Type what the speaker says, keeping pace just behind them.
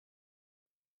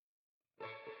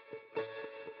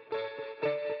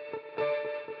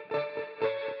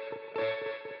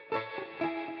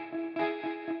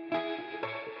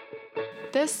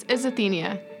This is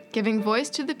Athenia, giving voice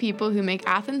to the people who make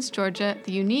Athens, Georgia,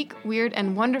 the unique, weird,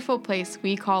 and wonderful place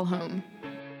we call home.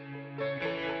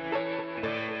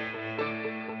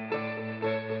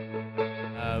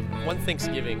 One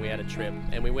Thanksgiving, we had a trip,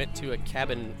 and we went to a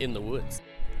cabin in the woods.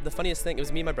 The funniest thing, it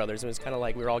was me and my brothers. It was kind of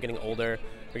like we were all getting older.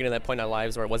 We were getting to that point in our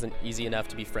lives where it wasn't easy enough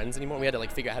to be friends anymore. We had to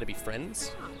figure out how to be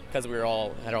friends because we were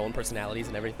all had our own personalities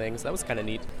and everything. So that was kind of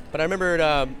neat. But I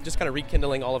remember just kind of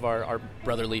rekindling all of our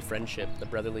brotherly friendship, the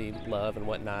brotherly love and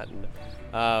whatnot. And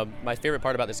my favorite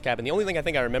part about this cabin, the only thing I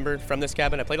think I remember from this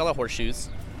cabin, I played all the horseshoes.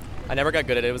 I never got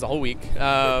good at it. It was a whole week.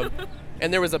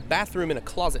 And there was a bathroom in a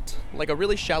closet, like a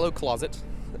really shallow closet.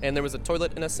 And there was a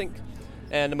toilet and a sink.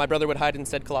 And my brother would hide in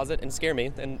said closet and scare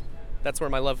me. And that's where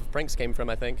my love of pranks came from,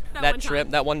 I think.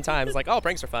 That one time, it's like, oh,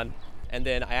 pranks are fun. And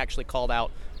then I actually called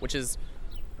out, which is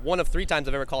one of 3 times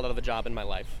I've ever called out of a job in my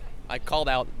life. I called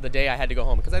out the day I had to go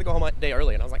home, because I had to go home a day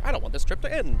early. And I was like, I don't want this trip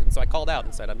to end. And so I called out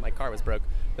and said my car was broke.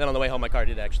 Then on the way home, my car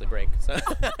did actually break, so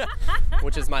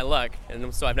which is my luck.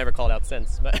 And so I've never called out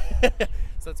since. But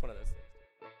so that's one of those things.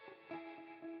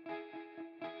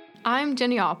 I'm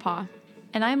Jenny Alpaw.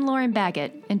 And I'm Lauren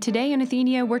Baggett, and today on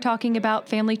Athenia, we're talking about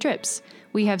family trips.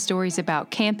 We have stories about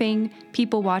camping,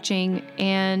 people watching,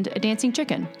 and a dancing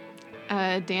chicken.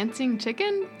 A dancing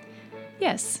chicken?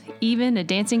 Yes, even a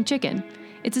dancing chicken.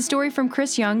 It's a story from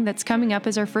Chris Young that's coming up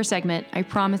as our first segment. I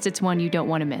promise it's one you don't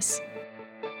want to miss.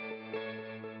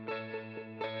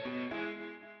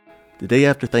 The day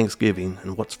after Thanksgiving,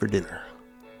 and what's for dinner?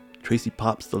 Tracy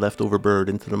pops the leftover bird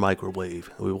into the microwave,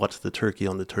 and we watch the turkey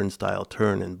on the turnstile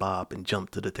turn and bob and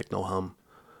jump to the techno hum.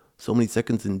 So many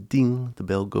seconds and ding, the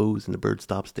bell goes and the bird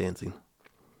stops dancing.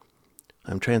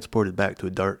 I'm transported back to a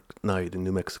dark night in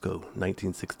New Mexico,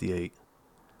 1968.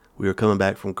 We were coming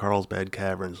back from Carlsbad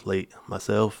Caverns late.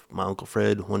 Myself, my Uncle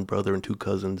Fred, one brother and 2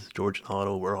 cousins, George and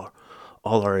Otto, were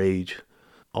all our age,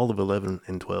 all of 11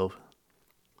 and 12.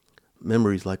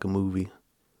 Memories like a movie.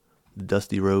 The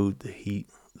dusty road, the heat,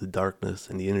 the darkness,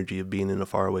 and the energy of being in a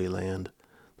faraway land,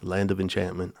 the land of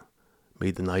enchantment,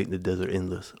 made the night in the desert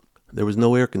endless. There was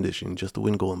no air conditioning, just the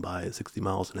wind going by at 60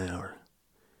 miles an hour.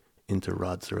 Enter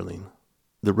Rod Serling.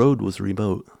 The road was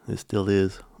remote, it still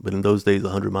is, but in those days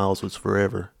 100 miles was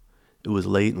forever. It was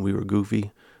late and we were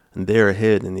goofy, and there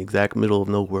ahead in the exact middle of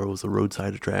nowhere was a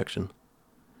roadside attraction.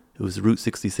 It was the Route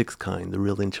 66 kind, the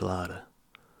real enchilada.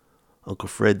 Uncle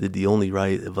Fred did the only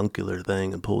right avuncular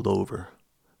thing and pulled over.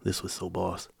 This was so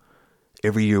boss.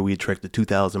 Every year we had trekked the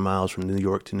 2,000 miles from New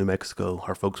York to New Mexico.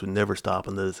 Our folks would never stop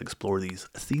and let us explore these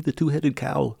see the 2-headed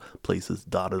cow places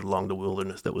dotted along the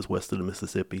wilderness that was west of the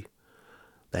Mississippi.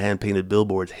 The hand-painted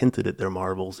billboards hinted at their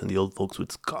marvels, and the old folks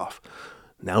would scoff.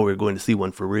 Now we were going to see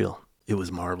one for real. It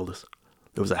was marvelous.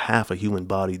 There was a half a human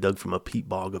body dug from a peat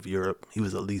bog of Europe. He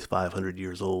was at least 500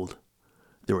 years old.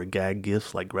 There were gag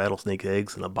gifts like rattlesnake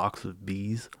eggs and a box of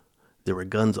bees. There were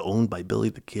guns owned by Billy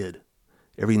the Kid.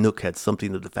 Every nook had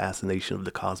something of the fascination of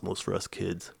the cosmos for us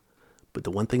kids. But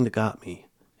the one thing that got me,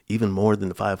 even more than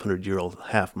the 500-year-old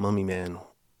half-mummy man,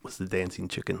 was the dancing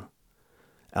chicken.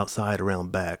 Outside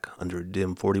around back, under a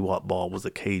dim 40-watt bulb, was a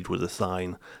cage with a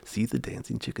sign, "See the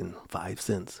dancing chicken, 5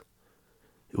 cents."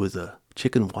 It was a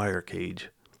chicken wire cage,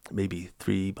 maybe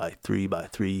 3 by 3 by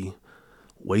 3,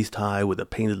 waist high, with a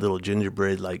painted little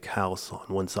gingerbread-like house on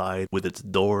one side with its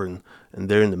door, and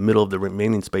there in the middle of the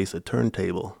remaining space a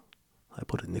turntable. I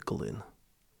put a nickel in.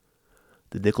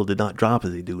 The nickel did not drop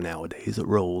as they do nowadays. It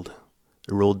rolled.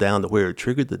 It rolled down to where it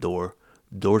triggered the door.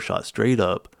 The door shot straight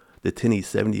up. The tinny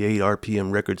 78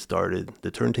 RPM record started.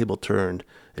 The turntable turned,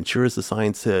 and sure as the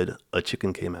sign said, a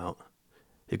chicken came out.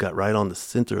 It got right on the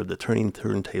center of the turning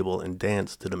turntable and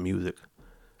danced to the music.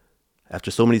 After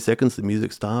so many seconds, the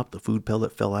music stopped, the food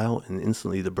pellet fell out, and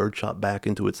instantly the bird shot back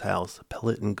into its house,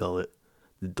 pellet and gullet.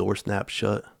 The door snapped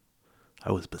shut.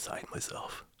 I was beside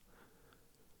myself.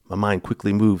 My mind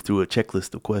quickly moved through a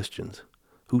checklist of questions.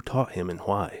 Who taught him and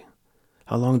why?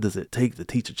 How long does it take to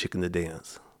teach a chicken to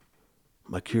dance?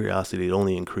 My curiosity had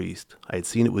only increased. I had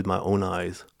seen it with my own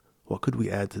eyes. What could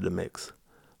we add to the mix?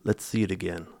 Let's see it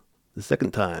again. The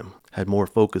second time had more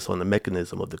focus on the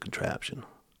mechanism of the contraption.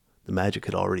 The magic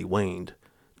had already waned.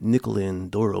 Nickel in,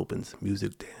 door opens,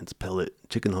 music, dance, pellet,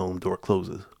 chicken home, door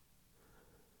closes.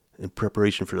 In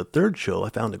preparation for the third show, I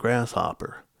found a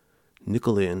grasshopper.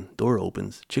 Nickel in, door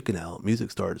opens, chicken out,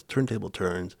 music starts, turntable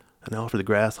turns, and I offer the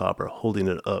grasshopper, holding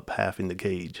it up half in the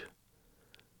cage.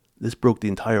 This broke the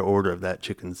entire order of that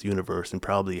chicken's universe and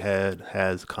probably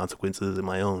has consequences in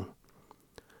my own.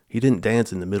 He didn't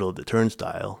dance in the middle of the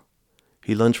turnstile.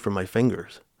 He lunged for my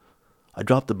fingers. I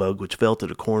dropped the bug, which fell to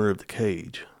the corner of the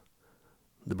cage.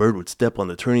 The bird would step on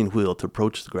the turning wheel to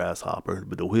approach the grasshopper,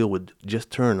 but the wheel would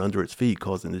just turn under its feet,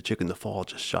 causing the chicken to fall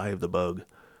just shy of the bug.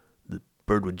 The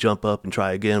bird would jump up and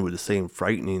try again with the same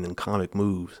frightening and comic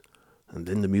moves, and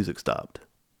then the music stopped.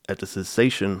 At the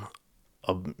cessation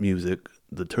of music,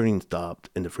 the turning stopped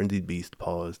and the frenzied beast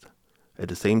paused. At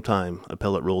the same time, a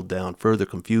pellet rolled down, further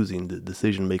confusing the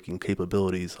decision-making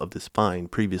capabilities of this fine,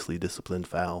 previously disciplined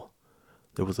fowl.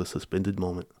 There was a suspended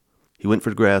moment. He went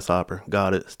for the grasshopper,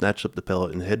 got it, snatched up the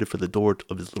pellet, and headed for the door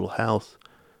of his little house.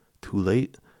 Too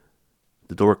late.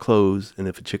 The door closed, and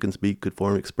if a chicken's beak could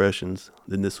form expressions,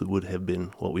 then this would have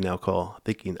been what we now call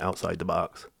thinking outside the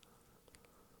box.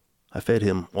 I fed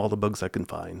him all the bugs I could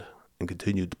find, and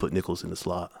continued to put nickels in the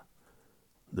slot.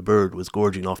 The bird was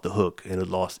gorging off the hook and had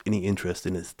lost any interest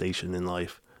in his station in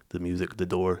life. The music, the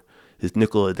door, his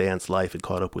nickel-a-dance life had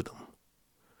caught up with him.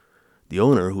 The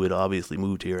owner, who had obviously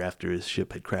moved here after his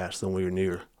ship had crashed somewhere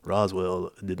near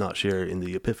Roswell, did not share in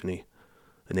the epiphany.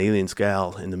 An alien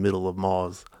scowl in the middle of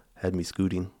Moz had me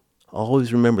scooting. I'll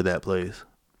always remember that place.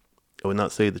 I would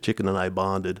not say the chicken and I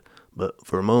bonded, but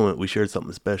for a moment we shared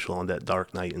something special on that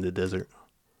dark night in the desert.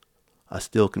 I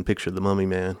still can picture the mummy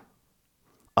man.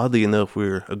 Oddly enough, we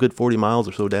were a good 40 miles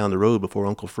or so down the road before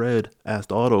Uncle Fred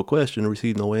asked Otto a question and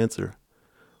received no answer.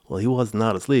 Well, he was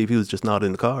not asleep, he was just not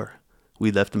in the car.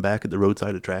 We left him back at the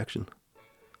roadside attraction.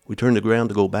 We turned around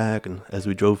to go back, and as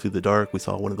we drove through the dark, we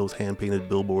saw one of those hand-painted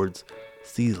billboards,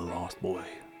 "See the Lost Boy."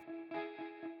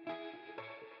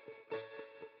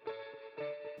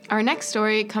 Our next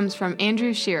story comes from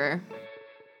Andrew Shearer.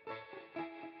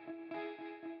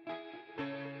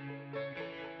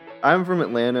 I'm from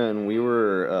Atlanta, and we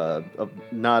were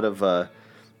not of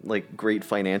great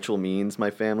financial means.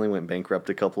 My family went bankrupt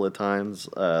a couple of times.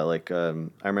 I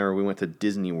remember we went to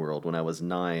Disney World when I was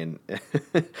 9,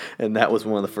 and that was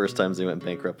one of the first times they went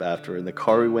bankrupt after. And the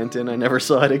car we went in, I never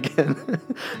saw it again.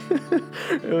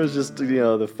 It was just,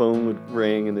 the phone would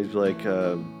ring, and they'd be like,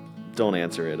 don't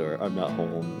answer it, or I'm not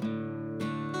home.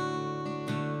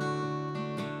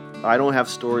 I don't have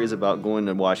stories about going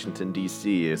to Washington,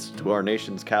 D.C. It's to our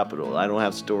nation's capital. I don't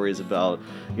have stories about,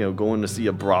 going to see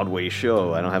a Broadway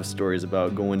show. I don't have stories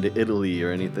about going to Italy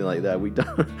or anything like that. We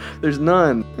don't. There's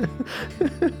none.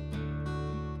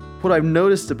 What I've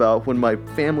noticed about when my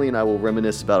family and I will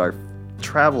reminisce about our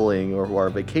traveling or our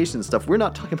vacation stuff, we're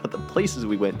not talking about the places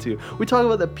we went to. We talk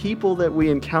about the people that we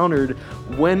encountered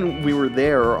when we were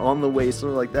there or on the way,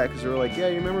 something like that. Because we were like, yeah,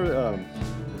 you remember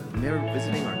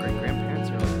visiting our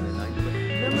great-grandparents? Or like,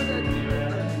 remember that?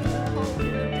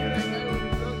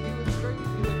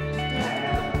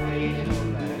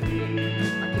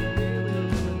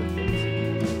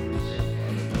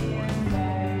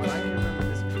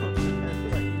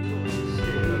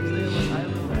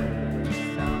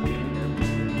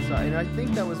 And I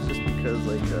think that was just because,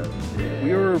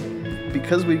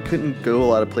 because we couldn't go a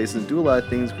lot of places and do a lot of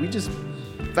things, we just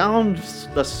found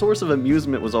the source of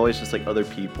amusement was always just other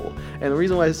people. And the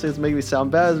reason why I say it's making me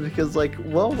sound bad is because are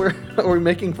we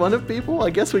making fun of people? I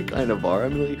guess we kind of are. I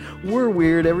mean, we're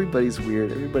weird, everybody's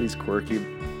quirky.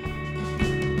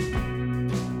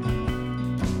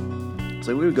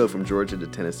 So we would go from Georgia to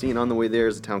Tennessee, and on the way there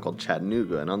is a town called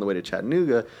Chattanooga. And on the way to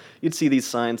Chattanooga, you'd see these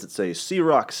signs that say, "See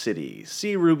Rock City,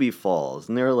 see Ruby Falls."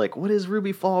 And they were like, what is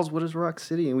Ruby Falls? What is Rock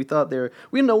City? And we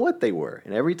didn't know what they were.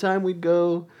 And every time we'd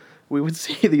go, we would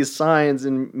see these signs,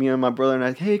 and me and my brother and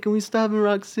I, hey, can we stop in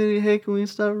Rock City? Hey, can we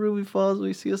stop in Ruby Falls?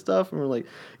 We see stuff. And we're like,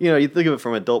 you think of it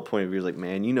from an adult point of view, it's like,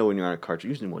 man, when you're on a car trip, you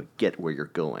usually want to get where you're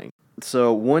going.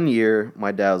 So one year,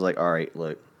 my dad was like, all right,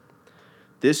 look,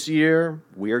 this year,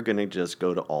 we are going to just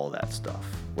go to all that stuff.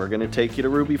 We're going to take you to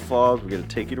Ruby Falls. We're going to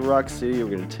take you to Rock City.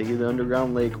 We're going to take you to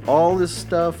Underground Lake. All this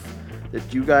stuff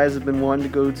that you guys have been wanting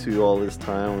to go to all this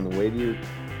time on the way to your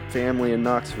family in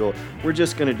Knoxville. We're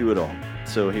just going to do it all.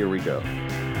 So here we go.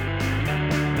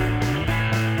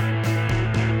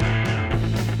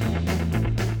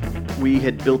 We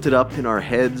had built it up in our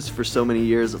heads for so many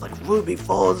years. It's like, Ruby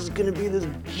Falls is going to be this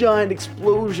giant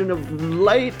explosion of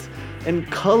light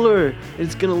and color.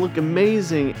 It's going to look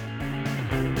amazing.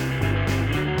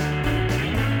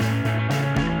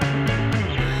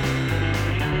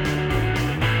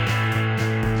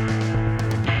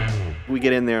 We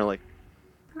get in there like,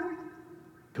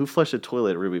 who flushed a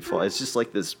toilet at Ruby Falls? It's just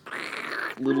like this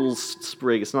little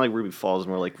sprig. It's not like Ruby Falls, it's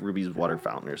more like Ruby's water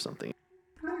fountain or something.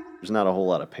 There's not a whole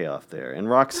lot of payoff there. In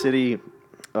Rock City,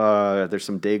 there's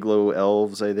some Dayglow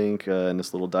elves, I think, in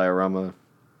this little diorama.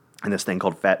 And this thing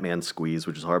called Fat Man Squeeze,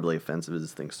 which is horribly offensive as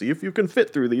this thing. See if you can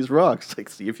fit through these rocks.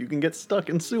 See if you can get stuck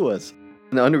and sue us.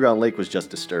 And the underground lake was just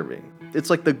disturbing. It's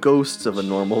like the ghosts of a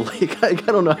normal lake. I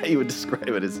don't know how you would describe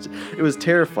it. It was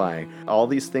terrifying. All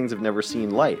these things have never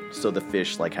seen light, so the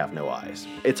fish like have no eyes.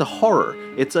 It's a horror.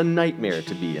 It's a nightmare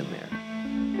to be in there.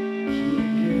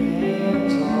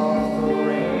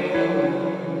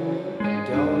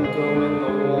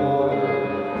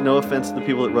 No offense to the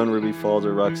people that run Ruby Falls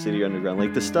or Rock City Underground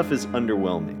Lake. The stuff is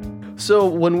underwhelming. So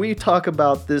when we talk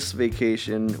about this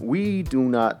vacation, we do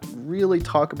not really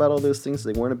talk about all those things.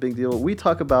 They weren't a big deal. What we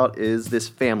talk about is this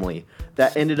family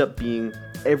that ended up being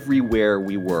everywhere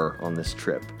we were on this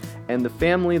trip. And the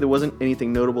family, there wasn't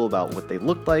anything notable about what they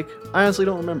looked like. I honestly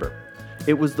don't remember.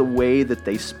 It was the way that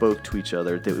they spoke to each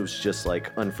other that was just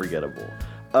like unforgettable.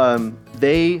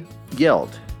 They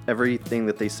yelled. Everything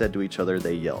that they said to each other,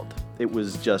 they yelled. It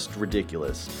was just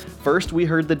ridiculous. First, we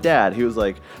heard the dad. He was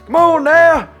like, "Come on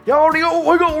now, y'all,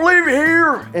 we're gonna leave you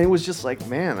here." And it was just like,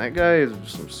 man, that guy is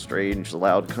some strange,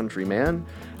 loud country man.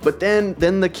 But then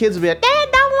the kids would be like, "Dad,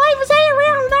 don't leave us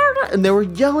here." And they were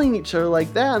yelling at each other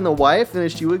like that. And the wife,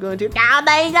 and she would go into, "No,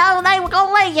 they were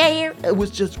gonna leave you here." It was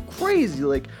just crazy.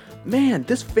 Like, man,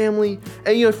 this family.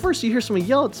 And at first you hear someone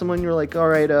yell at someone, you're like, all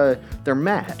right, they're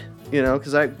mad.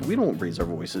 Because we don't raise our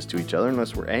voices to each other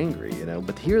unless we're angry,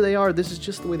 But here they are. This is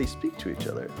just the way they speak to each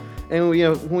other. And,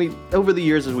 over the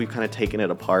years, as we've kind of taken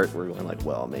it apart, we're going like,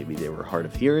 well, maybe they were hard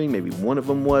of hearing. Maybe one of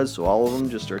them was, so all of them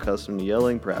just are accustomed to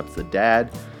yelling. Perhaps the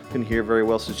dad couldn't hear very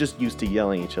well, so it's just used to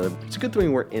yelling at each other. It's a good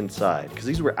thing we're inside, because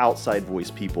these were outside voice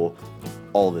people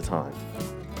all the time.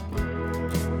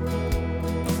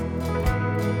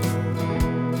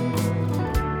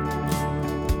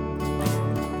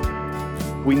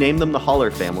 We named them the Holler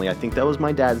family. I think that was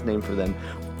my dad's name for them.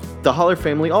 The Holler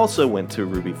family also went to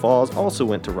Ruby Falls, also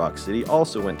went to Rock City,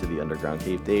 also went to the underground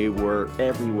cave. They were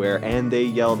everywhere, and they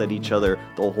yelled at each other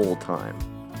the whole time.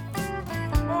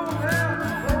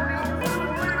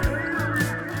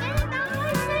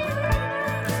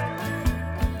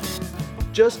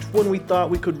 Just when we thought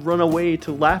we could run away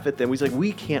to laugh at them,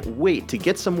 we can't wait to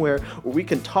get somewhere where we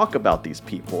can talk about these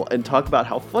people and talk about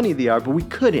how funny they are, but we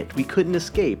couldn't. We couldn't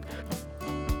escape.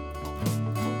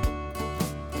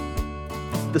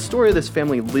 The story of this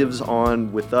family lives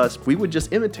on with us. We would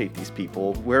just imitate these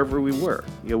people wherever we were.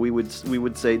 We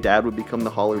would say Dad would become the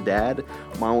Holler dad,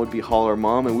 Mom would be Holler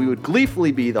mom, and we would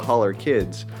gleefully be the Holler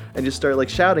kids and just start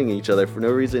shouting at each other for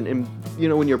no reason. And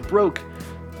when you're broke,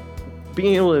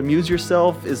 being able to amuse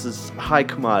yourself is this high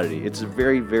commodity. It's a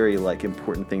very, very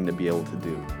important thing to be able to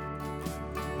do.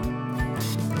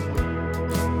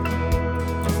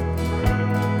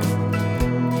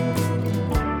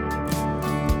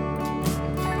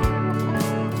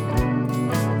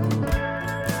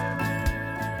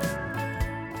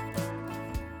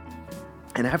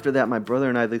 And after that, my brother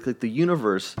and I, the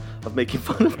universe of making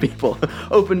fun of people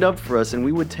opened up for us, and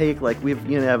we would take we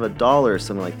have $1 or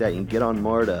something like that. You can get on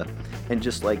MARTA and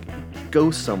just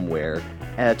go somewhere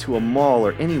to a mall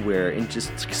or anywhere and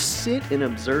just sit and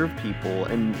observe people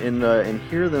and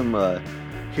hear them.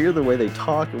 Hear the way they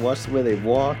talk and watch the way they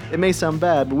walk. It may sound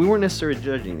bad, but we weren't necessarily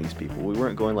judging these people. We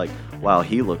weren't going wow,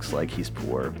 he looks like he's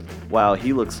poor. Wow,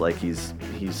 he looks like he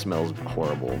smells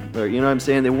horrible. Or, you know what I'm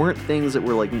saying? They weren't things that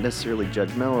were necessarily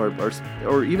judgmental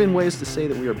or even ways to say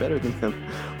that we are better than them.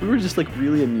 We were just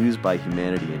really amused by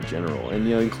humanity in general, and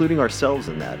including ourselves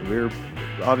in that. We're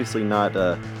obviously not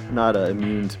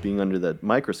immune to being under the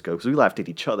microscope, because we laughed at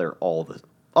each other all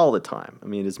the time. I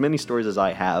mean, as many stories as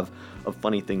I have of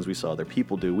funny things we saw other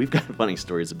people do, we've got funny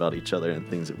stories about each other and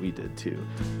things that we did too.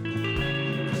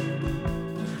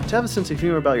 To have a sense of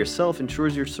humor about yourself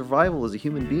ensures your survival as a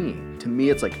human being. To me,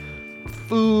 it's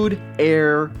food,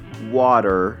 air,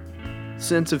 water,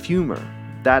 sense of humor.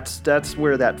 That's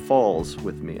where that falls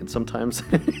with me. And sometimes,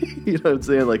 you know what I'm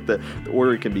saying, the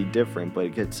order can be different,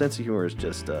 but sense of humor is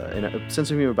just, and a sense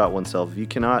of humor about oneself. If you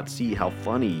cannot see how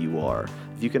funny you are,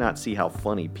 if you cannot see how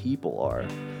funny people are,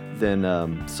 then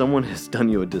someone has done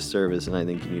you a disservice, and I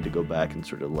think you need to go back and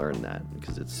sort of learn that,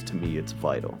 because to me, it's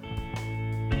vital.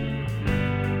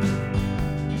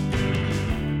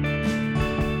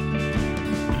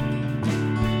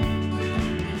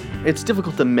 It's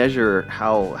difficult to measure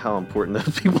how important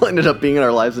those people ended up being in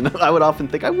our lives, and I would often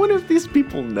think, I wonder if these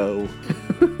people know.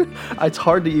 It's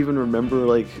hard to even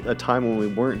remember a time when we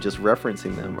weren't just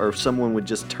referencing them, or if someone would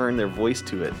just turn their voice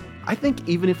to it. I think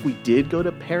even if we did go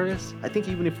to Paris, I think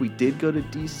even if we did go to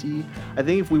DC, I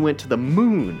think if we went to the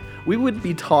moon, we would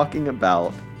be talking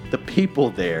about the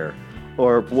people there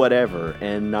or whatever,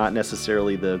 and not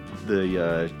necessarily the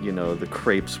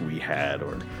crepes we had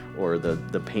or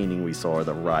the painting we saw or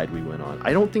the ride we went on.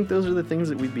 I don't think those are the things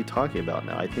that we'd be talking about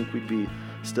now. I think we'd be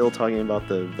still talking about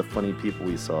the funny people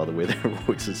we saw, the way their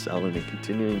voices sounded, and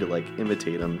continuing to like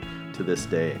imitate them to this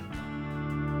day.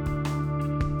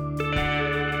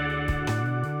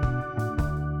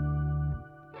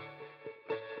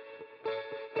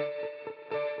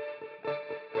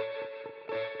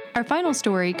 Our final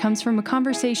story comes from a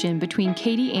conversation between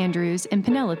Katie Andrews and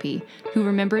Penelope, who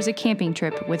remembers a camping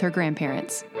trip with her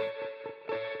grandparents.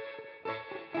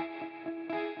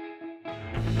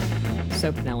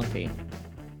 So Penelope,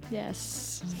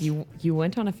 Yes. you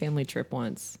went on a family trip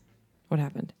once. What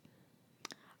happened?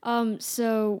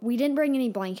 So we didn't bring any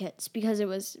blankets because it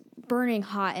was burning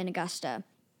hot in Augusta.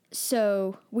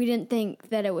 So we didn't think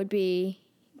that it would be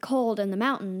cold in the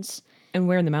mountains. And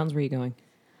where in the mountains were you going?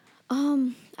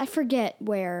 I forget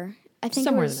where. I think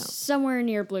Somewhere it in was the mountains. somewhere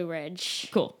near Blue Ridge.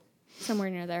 Cool. Somewhere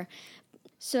near there.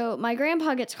 So my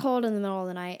grandpa gets cold in the middle of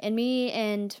the night, and me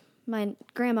and my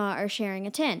grandma are sharing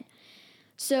a tent.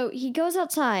 So he goes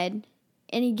outside,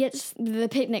 and he gets the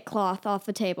picnic cloth off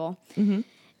the table,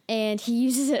 and he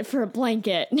uses it for a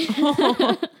blanket.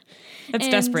 That's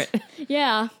desperate.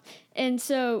 Yeah. And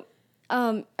so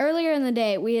earlier in the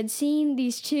day, we had seen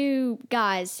these two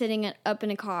guys sitting up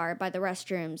in a car by the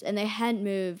restrooms, and they hadn't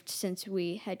moved since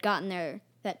we had gotten there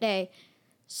that day.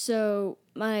 So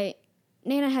my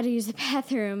Nana had to use the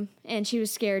bathroom, and she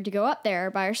was scared to go up there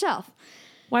by herself.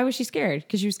 Why was she scared?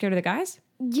 Because you were scared of the guys?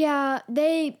 Yeah,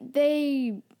 they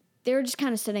were just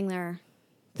kind of sitting there.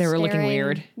 They were looking staring.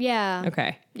 weird. Yeah.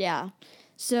 Okay. Yeah.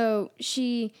 So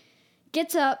she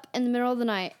gets up in the middle of the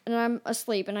night, and I'm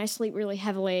asleep, and I sleep really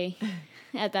heavily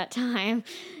at that time.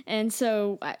 And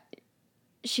so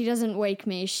she doesn't wake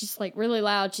me. She's like really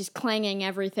loud. She's clanging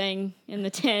everything in the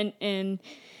tent, and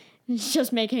she's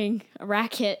just making a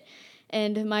racket.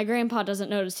 And my grandpa doesn't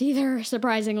notice either,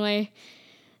 surprisingly.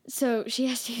 So she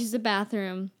has to use the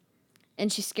bathroom,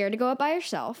 and she's scared to go up by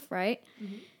herself, right?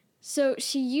 Mm-hmm. So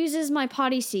she uses my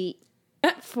potty seat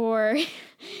for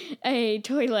a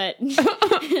toilet.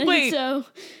 Wait. So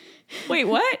Wait,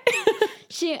 what?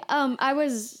 I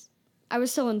was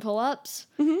still in pull-ups,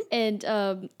 and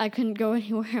I couldn't go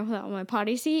anywhere without my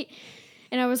potty seat.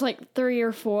 And I was like 3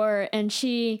 or 4, and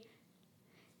she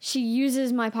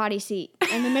uses my potty seat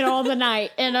in the middle of the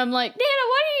night, and I'm like, Nana,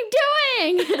 what are you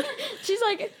doing? She's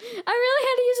like, I really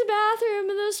had to use the bathroom,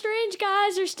 and those strange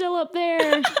guys are still up there.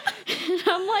 And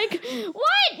I'm like,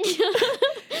 what?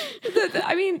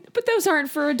 I mean, but those aren't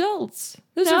for adults.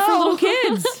 Those No. are for little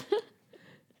kids.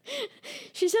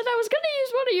 She said I was going to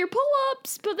use one of your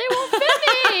pull-ups, but they won't fit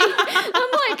me.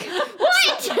 I'm like,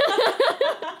 what?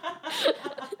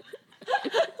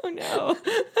 Oh, no.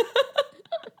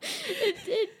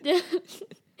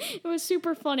 It was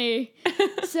super funny.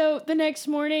 So the next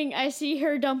morning, I see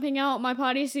her dumping out my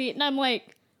potty seat, and I'm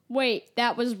like, wait,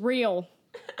 that was real.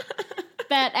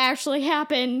 That actually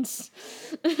happened.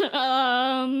 It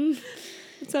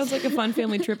sounds like a fun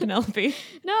family trip, Penelope.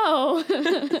 No.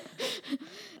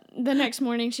 The next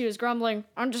morning, she was grumbling,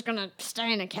 I'm just going to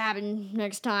stay in a cabin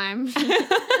next time.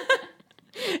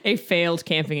 A failed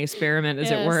camping experiment,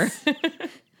 as it were.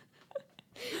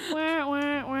 Wah,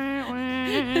 wah, wah,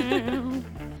 wah.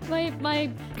 My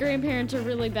grandparents are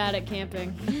really bad at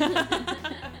camping.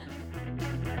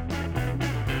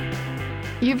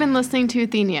 You've been listening to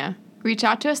Athenia. Reach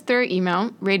out to us through our email,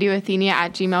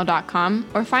 radioathenia@gmail.com,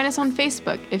 or find us on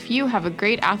Facebook if you have a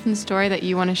great Athens story that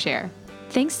you want to share.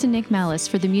 Thanks to Nick Malice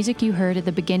for the music you heard at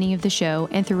the beginning of the show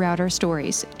and throughout our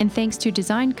stories, and thanks to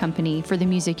Design Company for the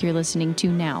music you're listening to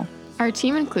now. Our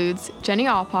team includes Jenny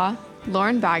Alpaugh,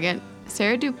 Lauren Baggett,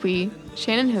 Sarah Dupuis,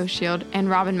 Shannon Hoshield, and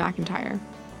Robin McIntyre.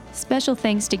 Special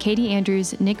thanks to Katie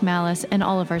Andrews, Nick Malice, and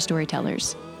all of our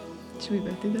storytellers. Should we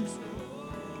both do this?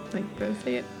 Like, both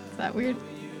say it? Is that weird?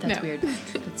 That's No. weird.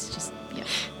 It's just, yeah.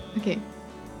 Okay.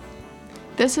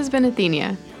 This has been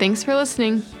Athenia. Thanks for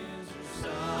listening.